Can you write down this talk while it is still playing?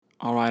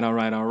All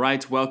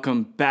right.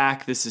 Welcome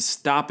back. This is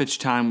Stoppage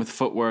Time with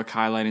Footwork,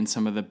 highlighting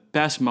some of the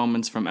best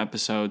moments from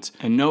episodes.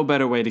 And no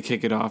better way to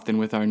kick it off than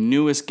with our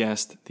newest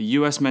guest, the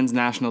U.S. men's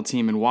national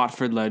team and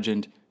Watford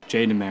legend,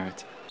 Jay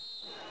DeMerit.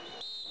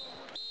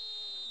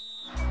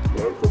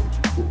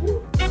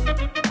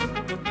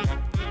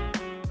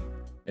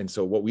 And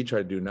so what we try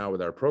to do now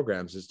with our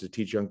programs is to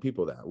teach young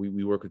people that.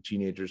 We work with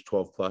teenagers,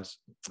 12 plus.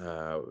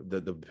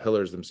 The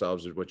pillars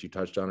themselves is what you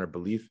touched on, are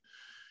belief.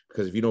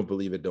 Because if you don't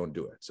believe it, don't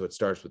do it. So it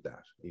starts with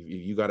that.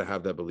 You got to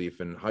have that belief,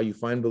 and how you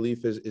find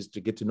belief is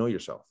to get to know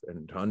yourself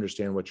and to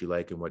understand what you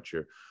like and what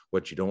you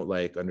don't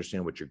like,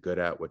 understand what you're good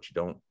at, what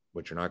you're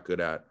not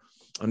good at,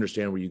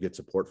 understand where you get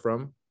support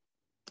from,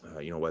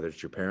 whether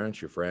it's your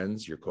parents, your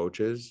friends, your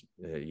coaches,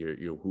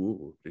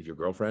 your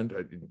girlfriend.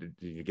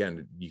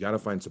 Again, you got to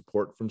find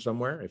support from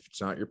somewhere. If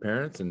it's not your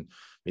parents, and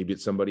maybe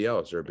it's somebody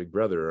else, or a big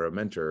brother or a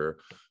mentor or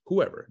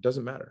whoever, it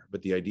doesn't matter.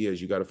 But the idea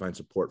is you got to find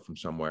support from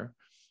somewhere.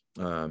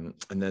 And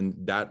then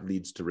that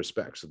leads to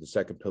respect. So the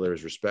second pillar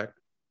is respect,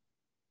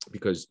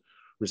 because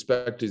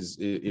respect is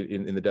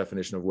in the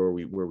definition of where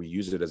we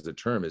use it as a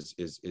term is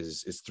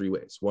three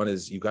ways. One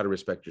is you got to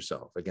respect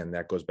yourself. Again,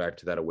 that goes back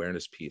to that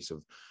awareness piece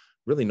of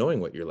really knowing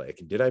what you're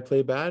like. Did I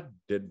play bad?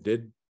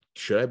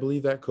 Should I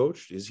believe that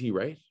coach? Is he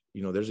right?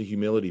 There's a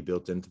humility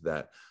built into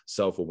that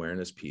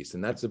self-awareness piece,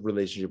 and that's a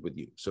relationship with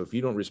you. So if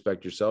you don't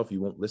respect yourself,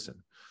 you won't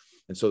listen.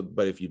 And so,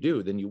 but if you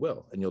do, then you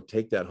will, and you'll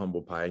take that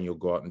humble pie and you'll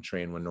go out and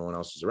train when no one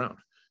else is around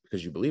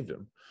because you believed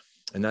him.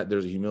 And that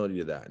there's a humility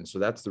to that. And so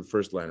that's the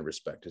first line of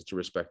respect, is to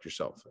respect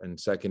yourself. And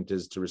second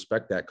is to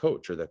respect that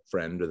coach or that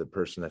friend or the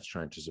person that's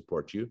trying to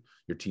support you,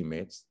 your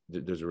teammates.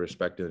 There's a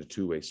respect in a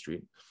two-way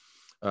street.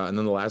 And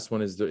then the last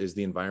one is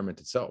the environment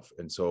itself.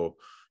 And so,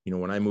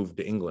 when I moved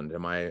to England,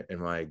 am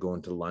I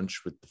going to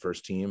lunch with the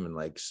first team and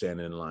like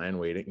standing in line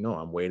waiting? No,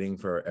 I'm waiting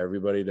for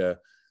everybody to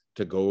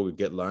go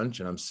get lunch,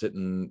 and I'm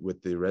sitting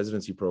with the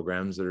residency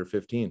programs that are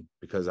 15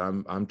 because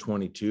I'm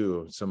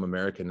 22, some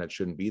American that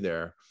shouldn't be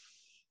there.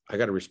 I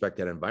got to respect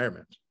that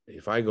environment.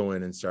 If I go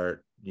in and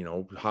start,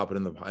 hopping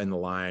in the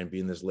line,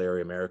 being this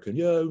Larry American,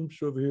 I'm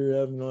just over here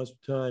having an awesome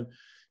time.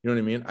 You know what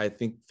I mean? I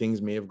think things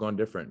may have gone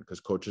different because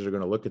coaches are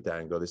going to look at that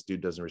and go, this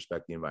dude doesn't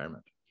respect the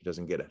environment. He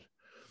doesn't get it.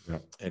 Yeah.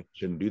 And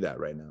shouldn't do that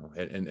right now.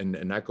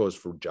 And that goes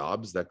for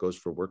jobs, that goes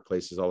for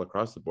workplaces all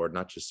across the board,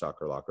 not just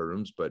soccer locker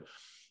rooms, but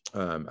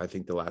I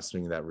think the last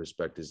thing in that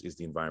respect is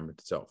the environment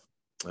itself.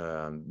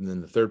 And then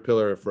the third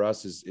pillar for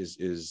us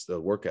is the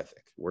work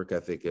ethic. Work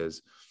ethic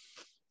it's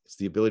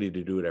the ability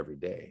to do it every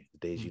day.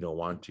 The days you don't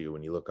want to,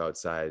 when you look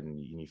outside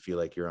and you feel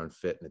like you're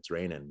unfit and it's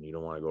raining and you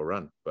don't want to go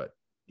run, but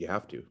you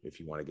have to if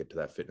you want to get to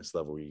that fitness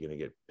level where you're going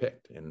to get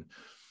picked. And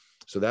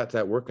so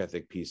that work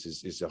ethic piece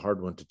is a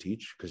hard one to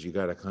teach, because you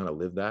got to kind of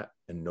live that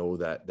and know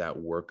that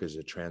work is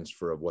a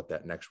transfer of what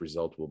that next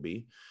result will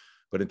be.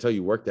 But until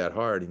you work that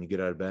hard and you get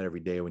out of bed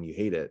every day when you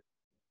hate it,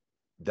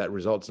 that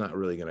result's not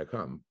really going to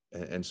come.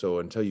 And so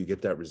until you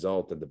get that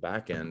result at the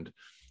back end,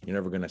 you're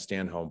never going to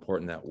understand how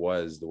important that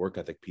was, the work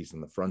ethic piece on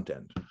the front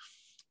end.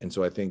 And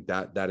so I think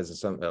that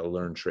is a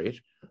learned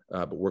trait,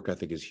 but work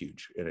ethic is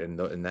huge.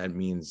 And that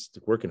means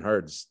working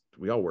hard.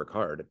 We all work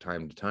hard at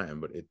time to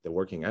time, but the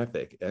working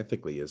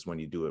ethically is when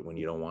you do it when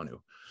you don't want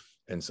to.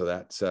 And so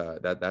that's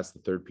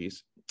the third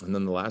piece. And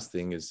then the last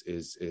thing is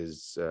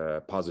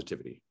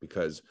positivity,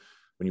 because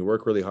when you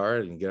work really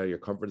hard and you get out of your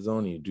comfort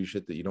zone and you do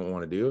shit that you don't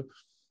want to do,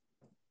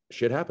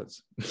 shit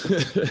happens.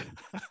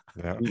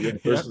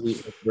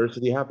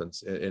 Adversity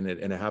happens, and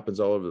it happens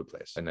all over the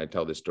place. And I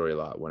tell this story a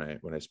lot when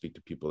I speak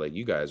to people like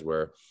you guys,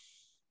 where,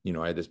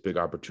 I had this big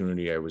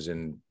opportunity. I was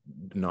in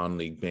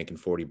non-league making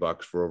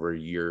 $40 for over a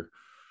year,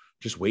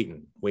 just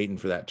waiting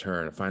for that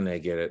turn. And finally I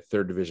get it.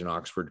 Third division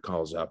Oxford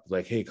calls up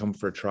like, hey, come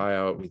for a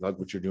tryout. We like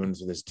what you're doing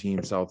to this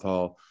team,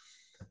 Southall.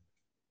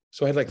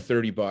 So I had like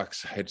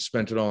 $30. I had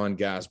spent it all on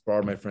gas,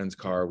 borrowed my friend's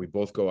car. We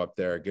both go up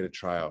there, get a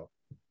tryout,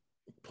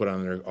 put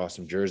on their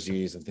awesome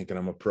jerseys. I'm thinking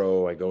I'm a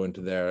pro. I go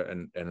into there,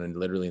 and then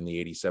literally in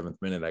the 87th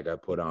minute, I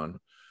got put on.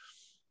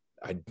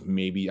 I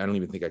don't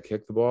even think I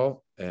kicked the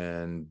ball,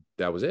 and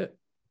that was it.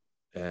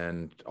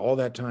 And all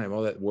that time,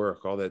 all that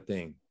work, all that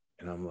thing.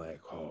 And I'm like,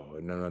 oh,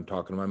 and then I'm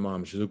talking to my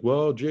mom. She's like,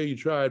 well, Jay, you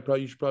tried.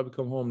 You should probably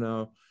come home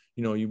now.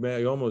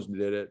 You almost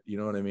did it. You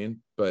know what I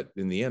mean? But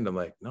in the end, I'm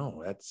like,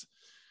 no,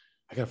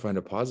 I got to find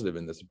a positive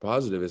in this. The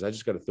positive is I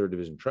just got a third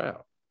division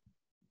tryout.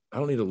 I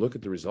don't need to look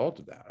at the result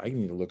of that. I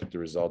need to look at the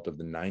result of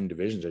the 9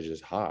 divisions I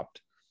just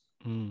hopped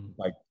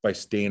by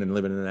staying and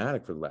living in an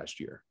attic for the last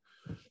year.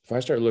 If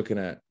I start looking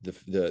at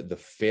the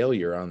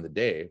failure on the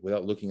day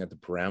without looking at the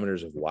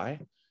parameters of why,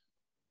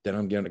 then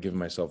I'm going to give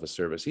myself a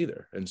service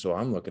either. And so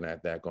I'm looking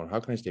at that going, how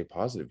can I stay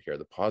positive here?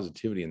 The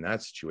positivity in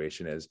that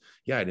situation is,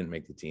 yeah, I didn't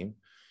make the team.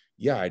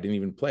 Yeah, I didn't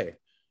even play.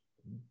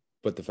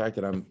 But the fact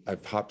that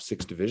I've hopped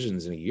 6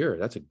 divisions in a year,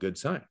 that's a good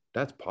sign.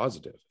 That's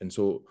positive. And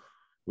so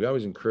we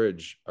always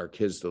encourage our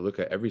kids to look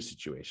at every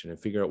situation and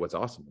figure out what's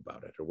awesome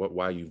about it, or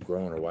why you've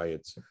grown, or why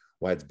it's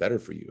better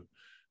for you.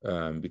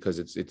 because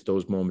it's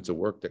those moments of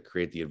work that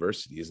create the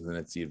adversities, and then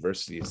it's the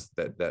adversities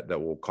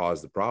that will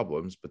cause the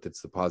problems, but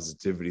it's the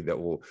positivity that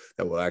will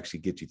actually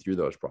get you through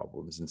those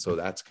problems. And so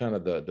that's kind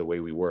of the way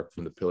we work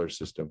from the pillar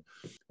system.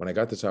 When I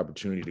got this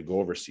opportunity to go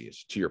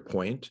overseas, to your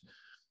point,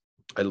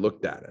 I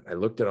looked at it. I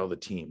looked at all the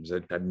teams.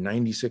 I had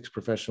 96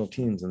 professional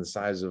teams in the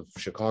size of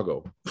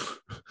Chicago,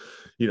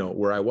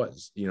 where I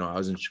was. I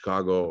was in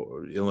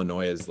Chicago.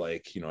 Illinois is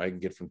like, I can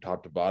get from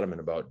top to bottom in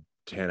about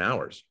 10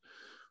 hours.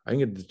 I can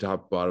get to the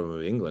top bottom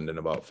of England in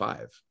about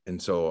 5. And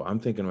so I'm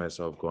thinking to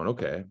myself going,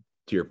 okay,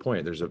 to your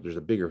point, there's a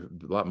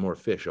lot more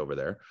fish over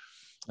there.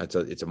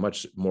 It's a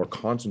much more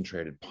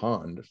concentrated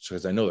pond,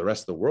 because I know the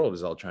rest of the world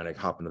is all trying to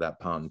hop into that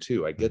pond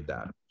too. I get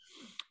that.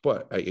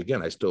 But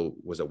I still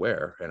was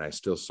aware, and I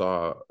still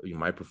saw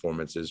my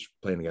performances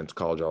playing against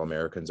college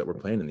All-Americans that were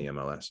playing in the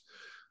MLS.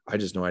 I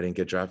just know I didn't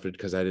get drafted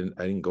because I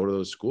didn't go to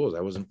those schools. I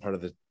wasn't part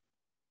of the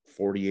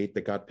 48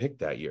 that got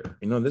picked that year.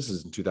 This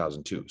is in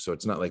 2002, so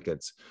it's not like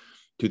it's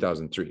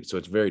 2003. So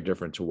it's very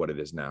different to what it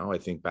is now. I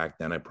think back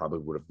then I probably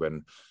would have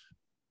been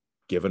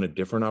given a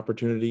different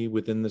opportunity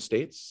within the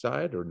States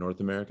side or North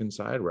American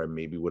side, where I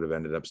maybe would have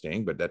ended up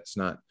staying, but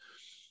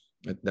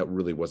that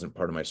really wasn't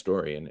part of my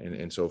story.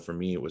 And so for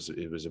me, it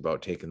was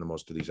about taking the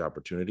most of these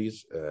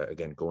opportunities,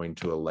 again, going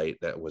to a light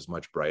that was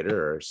much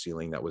brighter, or a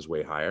ceiling that was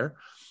way higher,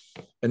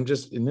 and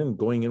then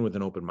going in with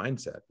an open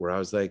mindset, where I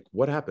was like,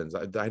 what happens?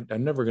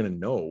 I'm never going to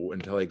know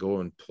until I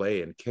go and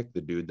play and kick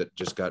the dude that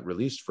just got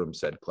released from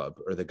said club,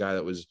 or the guy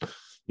that was,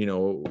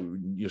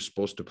 you're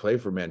supposed to play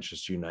for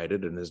Manchester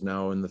United and is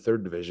now in the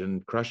 3rd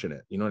division crushing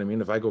it. You know what I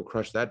mean? If I go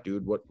crush that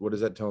dude, what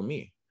does that tell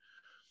me?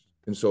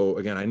 And so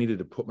again, I needed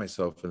to put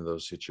myself in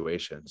those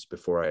situations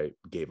before I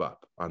gave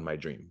up on my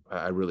dream.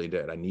 I really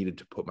did. I needed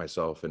to put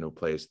myself in a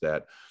place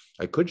that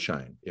I could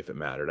shine if it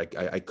mattered.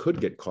 I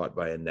could get caught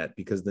by a net,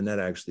 because the net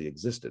actually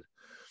existed.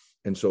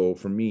 And so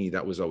for me,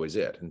 that was always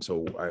it. And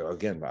so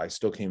I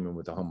still came in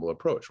with a humble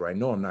approach, where I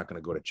know I'm not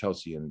going to go to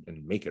Chelsea and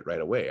make it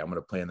right away. I'm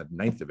going to play in the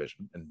 9th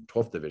division and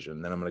 12th division.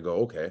 And then I'm going to go,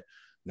 okay,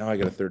 now I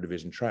get a 3rd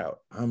division tryout.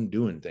 I'm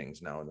doing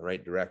things now in the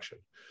right direction.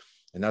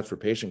 And that's where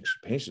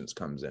patience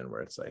comes in,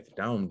 where it's like,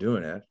 now I'm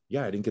doing it.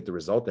 Yeah, I didn't get the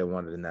result I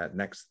wanted in that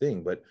next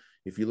thing. But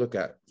if you look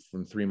at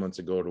from 3 months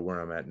ago to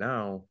where I'm at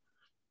now,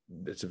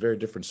 it's a very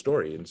different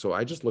story. And so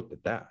I just looked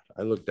at that.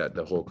 I looked at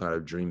the whole kind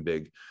of dream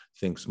big,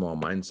 think small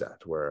mindset,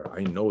 where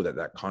I know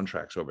that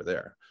contract's over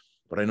there.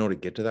 But I know to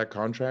get to that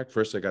contract,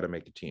 first I got to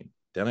make a team.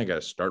 Then I got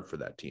to start for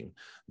that team.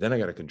 Then I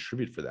got to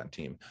contribute for that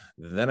team.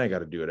 Then I got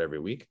to do it every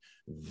week.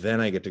 Then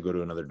I get to go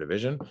to another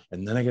division.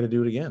 And then I got to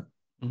do it again.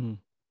 Mm-hmm.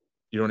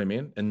 You know what I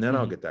mean? And then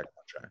I'll get that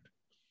contract.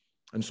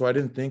 And so I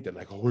didn't think that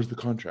like, oh, where's the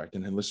contract?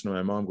 And then listen to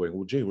my mom going,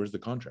 well, Jay, where's the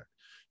contract?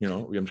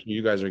 I'm sure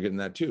you guys are getting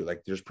that too.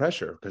 Like there's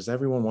pressure, because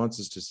everyone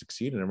wants us to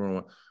succeed,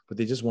 and but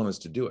they just want us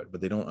to do it,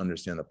 but they don't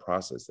understand the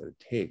process that it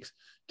takes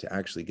to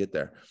actually get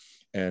there.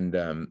 And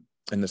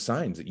the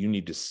signs that you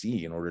need to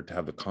see in order to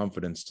have the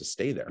confidence to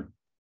stay there.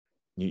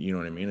 You know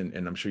what I mean?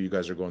 And I'm sure you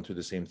guys are going through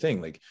the same thing.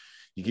 Like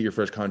you get your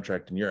first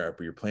contract in Europe,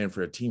 or you're playing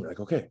for a team, you're like,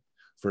 okay,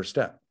 first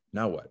step.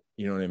 Now what?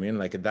 You know what I mean?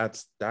 Like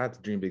that's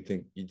dream big,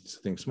 thing. You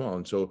just think small.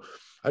 And so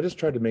I just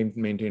tried to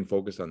maintain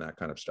focus on that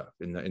kind of stuff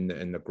in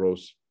the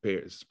growth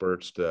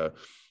spurts, the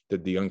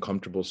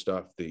uncomfortable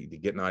stuff, the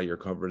getting out of your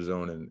comfort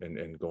zone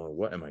and going,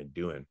 what am I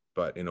doing?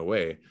 But in a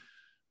way,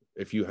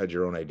 if you had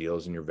your own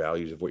ideals and your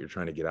values of what you're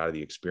trying to get out of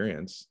the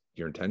experience,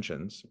 your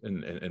intentions,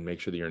 and make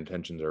sure that your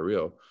intentions are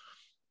real,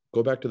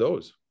 go back to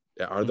those.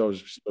 Are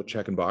those still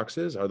checking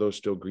boxes? Are those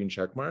still green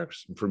check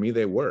marks? For me,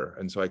 they were.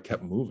 And so I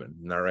kept moving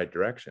in that right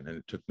direction. And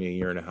it took me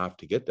 1.5 years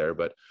to get there.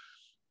 But,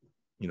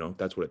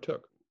 that's what it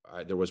took.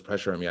 There was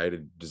pressure on me. I had a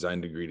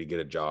design degree to get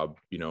a job,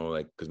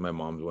 because my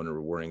mom's one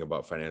were worrying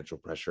about financial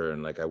pressure.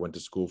 And like, I went to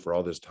school for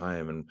all this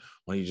time, and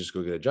why don't you just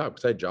go get a job?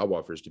 Because I had job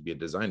offers to be a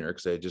designer,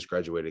 because I had just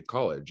graduated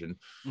college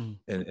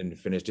and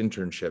finished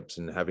internships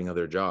and having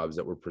other jobs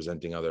that were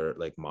presenting other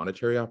like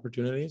monetary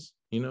opportunities.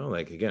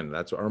 Again,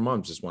 that's what our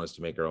moms just want us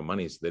to make our own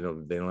money, so they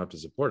don't have to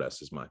support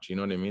us as much. You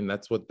know what I mean?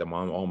 That's what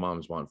all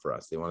moms want for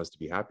us. They want us to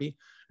be happy,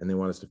 and they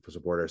want us to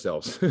support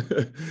ourselves.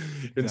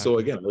 And so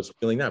again, I was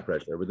feeling that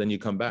pressure. But then you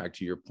come back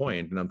to your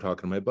point, and I'm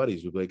talking to my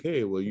buddies who'd be like,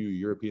 hey, well, you a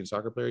European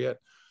soccer player yet?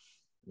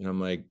 And I'm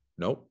like,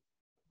 nope.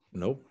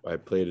 I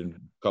played in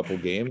a couple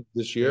games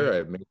this year.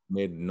 I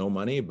made no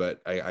money,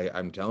 but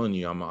I'm telling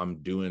you,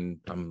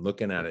 I'm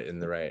looking at it in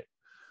the right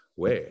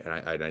way.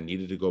 And I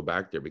needed to go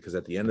back there, because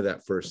at the end of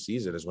that first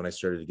season is when I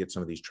started to get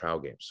some of these trial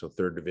games. So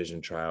 3rd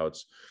division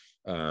tryouts,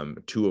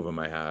 2 of them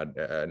I had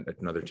at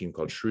another team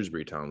called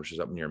Shrewsbury Town, which is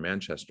up near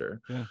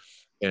Manchester. Yeah.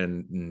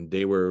 And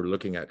they were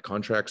looking at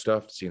contract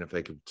stuff, seeing if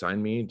they could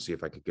sign me, see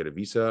if I could get a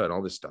visa and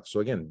all this stuff. So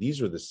again, these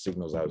were the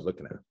signals I was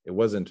looking at. It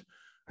wasn't,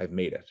 I've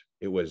made it.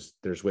 It was,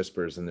 there's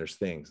whispers and there's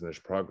things and there's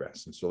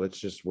progress. And so let's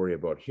just worry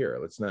about here.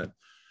 Let's not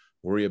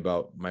worry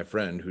about my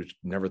friend who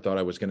never thought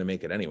I was going to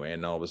make it anyway.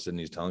 And all of a sudden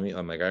he's telling me,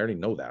 I'm like, I already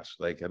know that.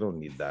 Like, I don't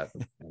need that.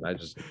 And I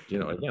just,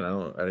 again,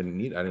 I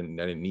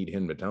didn't need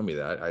him to tell me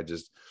that. I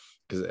just,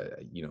 because,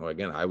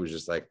 again, I was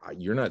just like,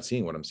 you're not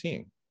seeing what I'm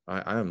seeing.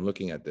 I am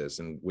looking at this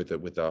and with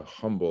a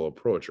humble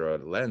approach or a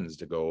lens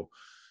to go,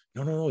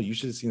 no, you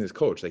should have seen this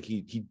coach. Like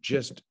he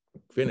just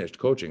finished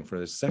coaching for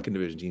the second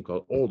division team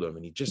called Oldham,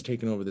 and he just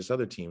taken over this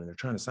other team, and they're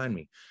trying to sign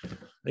me.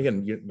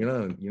 Again, you're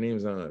not, your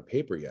name's not on a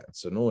paper yet,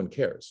 so no one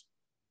cares.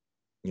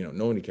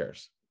 Nobody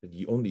cares.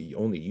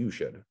 Only you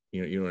should.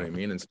 You know what I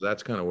mean? And so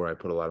that's kind of where I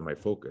put a lot of my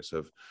focus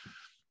of.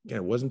 Again,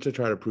 it wasn't to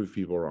try to prove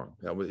people wrong.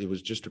 It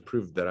was just to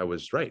prove that I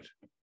was right,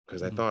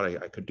 because I thought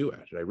I could do it.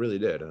 And I really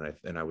did.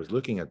 And I was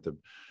looking at the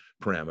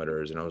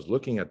parameters, and I was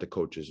looking at the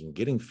coaches and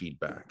getting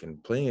feedback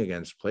and playing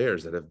against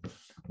players that have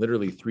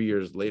literally 3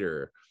 years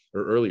later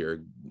or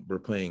earlier were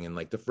playing in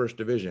like the first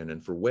division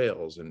and for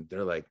Wales. And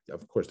they're like,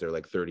 of course, they're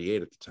like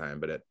 38 at the time,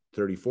 but at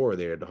 34,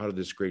 they had had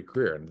this great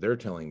career. And they're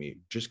telling me,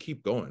 just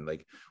keep going.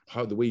 Like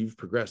how the way you've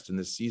progressed in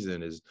this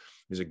season is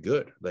it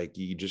good? Like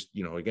you just,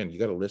 again, you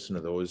got to listen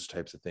to those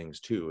types of things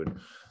too. And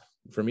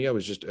for me, I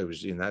was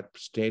in that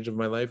stage of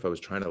my life. I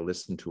was trying to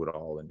listen to it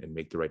all and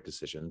make the right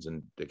decisions.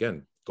 And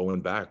again,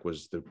 going back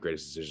was the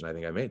greatest decision I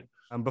think I made.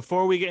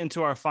 Before we get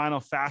into our final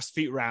fast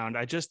feet round,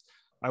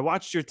 I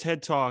watched your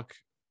TED Talk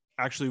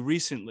actually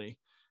recently,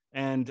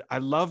 and I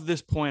love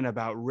this point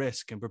about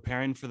risk and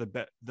preparing for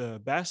the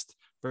best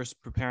versus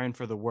preparing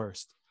for the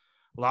worst.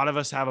 A lot of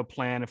us have a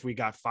plan if we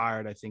got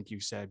fired, I think you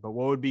said, but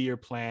what would be your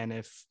plan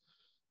if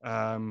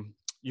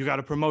you got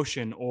a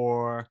promotion,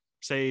 or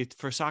say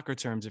for soccer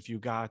terms, if you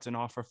got an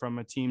offer from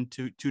a team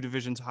two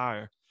divisions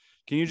higher?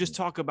 Can you just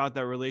talk about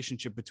that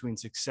relationship between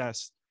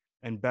success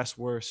and best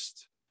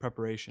worst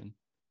preparation?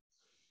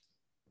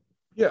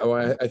 Yeah,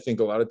 well, I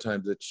think a lot of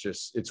times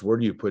it's where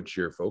do you put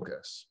your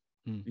focus?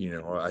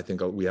 I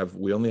think we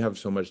only have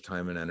so much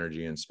time and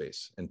energy and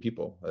space and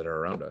people that are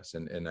around us.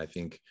 And I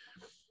think,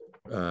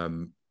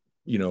 when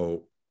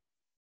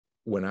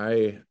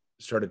I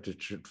started to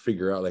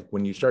figure out, like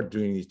when you start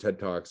doing these TED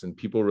Talks and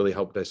people really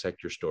help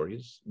dissect your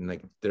stories, and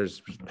like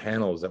there's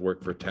panels that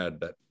work for TED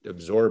that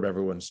absorb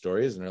everyone's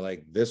stories, and they're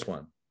like, this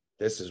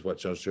is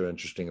what's so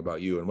interesting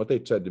about you. And what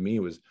they said to me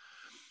was,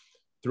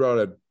 throughout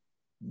a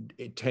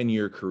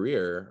 10-year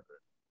career,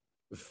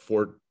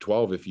 for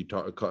 12, if you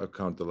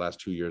count the last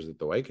 2 years at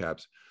the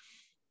Whitecaps,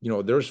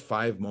 there's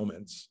 5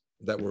 moments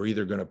that were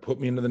either going to put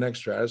me into the next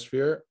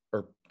stratosphere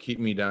or keep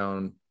me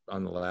down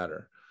on the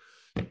ladder.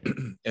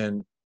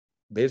 And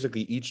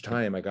basically each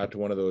time I got to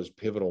one of those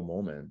pivotal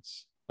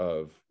moments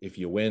of, if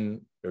you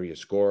win or you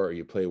score or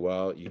you play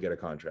well, you get a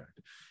contract.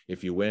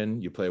 If you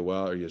win, you play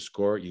well or you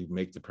score, you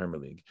make the Premier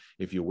League.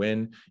 If you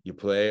win, you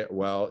play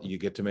well, you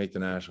get to make the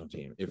national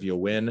team. If you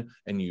win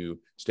and you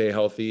stay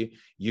healthy,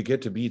 you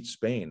get to beat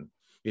Spain.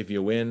 If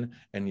you win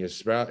and you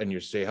sprout and you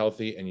stay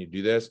healthy and you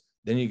do this,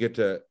 then you get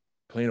to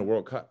play in a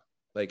World Cup.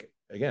 Like,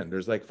 again,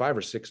 there's like 5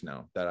 or 6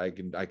 now that I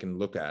can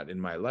look at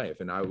in my life.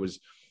 And I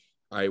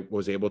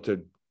was able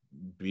to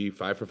be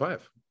 5 for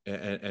 5.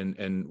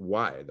 And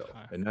why though?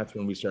 And that's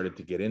when we started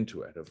to get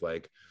into it of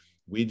like,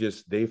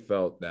 they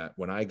felt that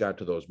when I got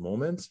to those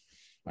moments,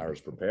 I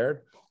was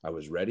prepared. I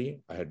was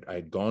ready. I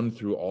had gone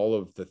through all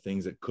of the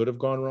things that could have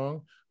gone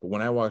wrong. But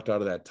when I walked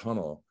out of that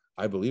tunnel,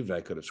 I believed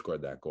I could have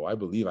scored that goal. I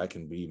believe I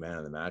can be man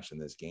of the match in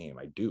this game.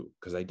 I do,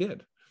 because I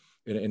did.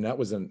 And that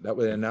was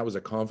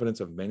a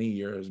confidence of many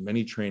years,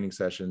 many training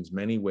sessions,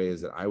 many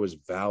ways that I was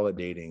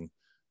validating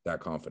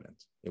that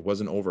confidence. It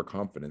wasn't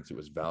overconfidence. It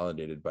was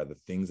validated by the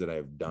things that I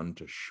have done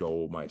to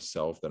show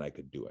myself that I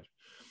could do it.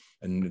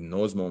 And in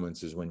those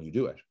moments is when you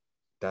do it.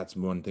 That's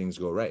when things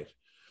go right.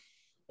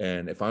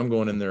 And if I'm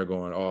going in there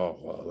going, oh,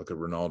 well, look at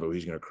Ronaldo,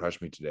 he's going to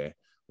crush me today.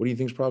 What do you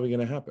think is probably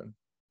going to happen?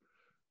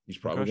 He's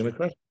probably going to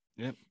crush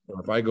me. Yep.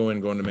 Or if I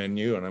going to Man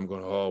U and I'm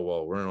going, oh,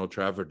 well, we're in Old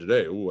Trafford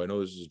today. Oh, I know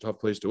this is a tough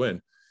place to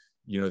win.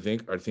 I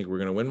think we're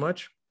going to win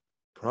much?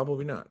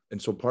 Probably not. And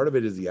so part of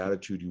it is the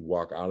attitude you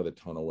walk out of the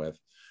tunnel with.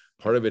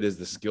 Part of it is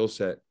the skill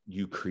set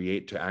you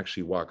create to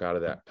actually walk out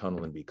of that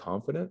tunnel and be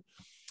confident.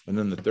 And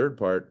then the third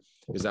part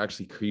is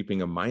actually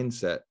creeping a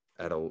mindset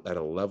at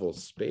a level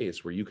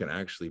space where you can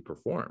actually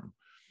perform.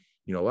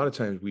 A lot of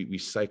times we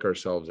psych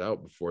ourselves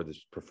out before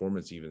this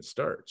performance even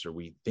starts, or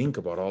we think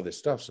about all this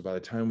stuff. So by the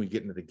time we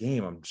get into the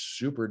game, I'm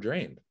super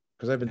drained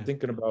because I've been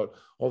thinking about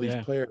all these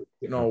players,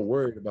 getting all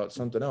worried about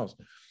something else.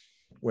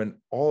 When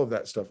all of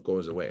that stuff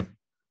goes away,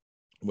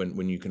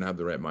 when you can have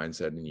the right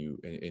mindset and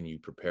you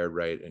prepared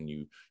right, and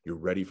you're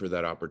ready for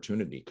that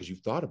opportunity because you've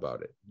thought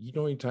about it.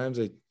 How many times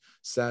I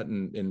sat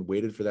and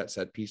waited for that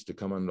set piece to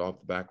come on off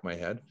the back of my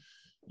head?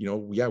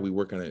 We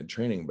work on it in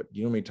training, but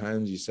how many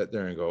times you sit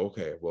there and go,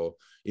 okay, well,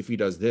 if he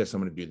does this,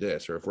 I'm going to do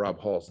this. Or if Rob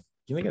Hall's,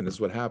 again, this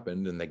is what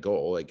happened. And they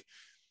go like,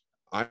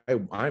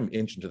 I'm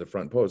inching to the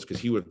front post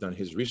because he would have done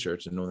his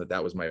research and known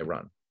that was my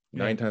run.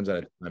 9 times out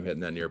of 10, I'm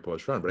hitting that near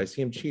post run, but I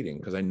see him cheating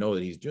because I know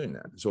that he's doing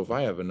that. So if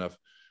I have enough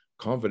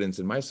confidence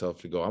in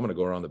myself to go, I'm going to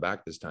go around the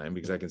back this time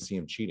because I can see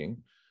him cheating.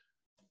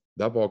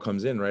 That ball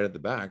comes in right at the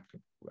back.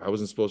 I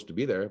wasn't supposed to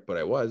be there, but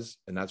I was.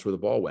 And that's where the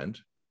ball went.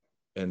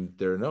 And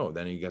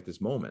then you got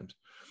this moment.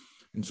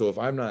 And so if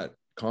I'm not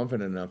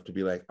confident enough to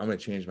be like, I'm going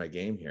to change my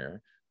game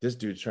here, this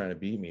dude's trying to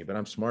beat me, but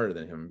I'm smarter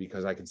than him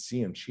because I can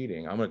see him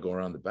cheating. I'm going to go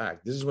around the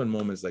back. This is when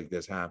moments like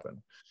this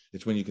happen.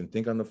 It's when you can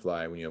think on the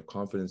fly, when you have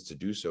confidence to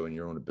do so in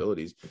your own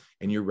abilities,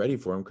 and you're ready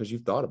for them because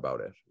you've thought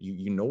about it.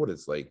 You know what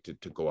it's like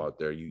to go out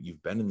there.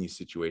 You've been in these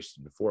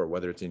situations before,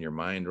 whether it's in your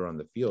mind or on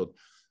the field.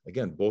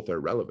 Again, both are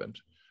relevant.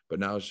 But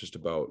now it's just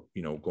about,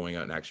 going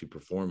out and actually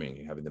performing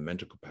and having the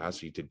mental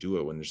capacity to do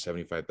it when there's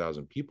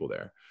 75,000 people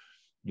there.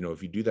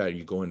 If you do that,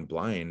 you go in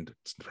blind,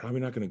 it's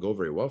probably not going to go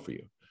very well for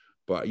you.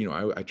 But,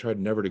 I tried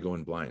never to go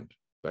in blind.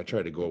 I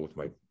tried to go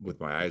with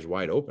my eyes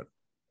wide open,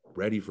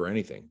 ready for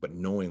anything, but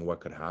knowing what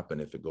could happen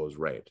if it goes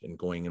right and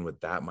going in with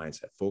that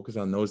mindset. Focus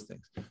on those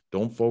things.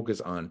 Don't focus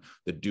on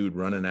the dude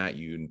running at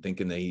you and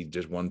thinking that he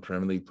just won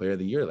Premier League Player of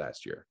the Year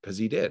last year, because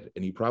he did.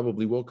 And he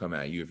probably will come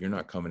at you if you're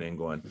not coming in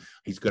going,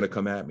 he's going to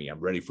come at me. I'm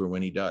ready for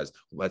when he does.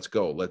 Let's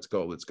go. Let's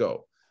go. Let's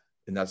go.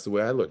 And that's the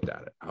way I looked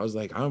at it. I was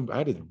like,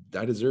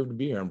 I deserve to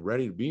be here. I'm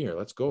ready to be here.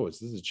 Let's go.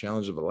 This is a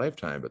challenge of a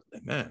lifetime, but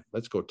man,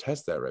 let's go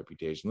test that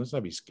reputation. Let's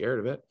not be scared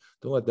of it.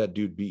 Don't let that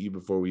dude beat you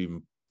before we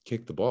even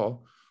kick the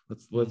ball.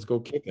 Let's go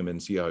kick him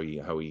and see how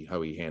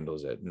he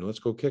handles it. And let's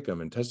go kick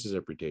him and test his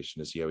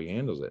reputation to see how he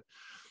handles it.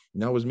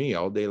 And that was me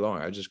all day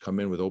long. I just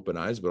come in with open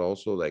eyes, but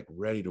also like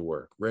ready to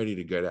work, ready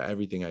to get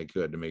everything I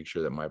could to make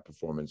sure that my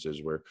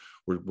performances were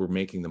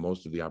making the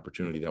most of the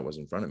opportunity that was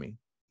in front of me.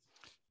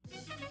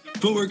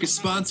 Footwork is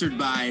sponsored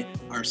by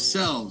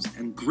ourselves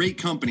and great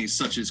companies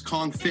such as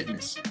Kong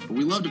Fitness. But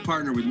we love to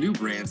partner with new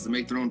brands to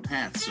make their own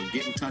paths, so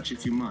get in touch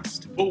if you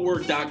must.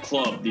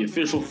 Footwork.club, the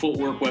official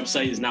Footwork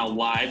website, is now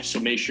live, so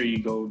make sure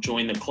you go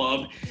join the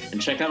club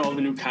and check out all the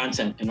new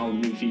content and all the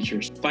new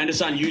features. Find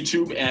us on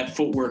YouTube at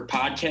Footwork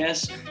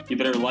Podcast. You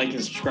better like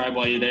and subscribe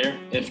while you're there.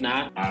 If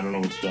not, I don't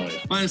know what to tell you.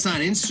 Find us on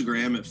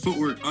Instagram at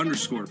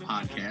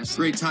Footwork_podcast.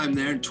 Great time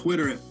there.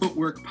 Twitter at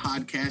Footwork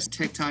Podcast.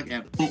 TikTok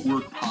at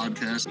Footwork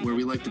Podcast, where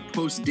we like to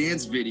post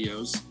dance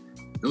videos.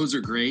 Those are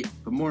great,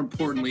 but more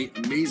importantly,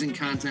 amazing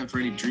content for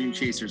any dream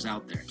chasers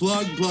out there.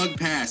 Plug,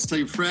 pass. Tell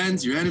your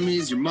friends, your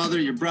enemies, your mother,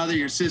 your brother,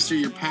 your sister,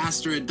 your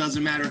pastor, it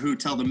doesn't matter who.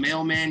 Tell the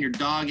mailman, your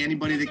dog,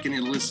 anybody that can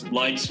listen.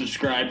 Like,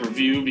 subscribe,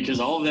 review,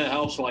 because all of that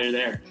helps while you're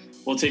there.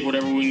 We'll take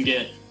whatever we can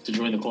get to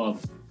join the club.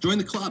 Join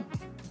the club.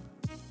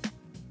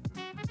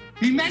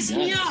 He messed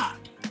me up.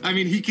 I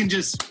mean, he can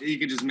just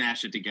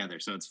mash it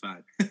together, so it's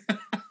fine.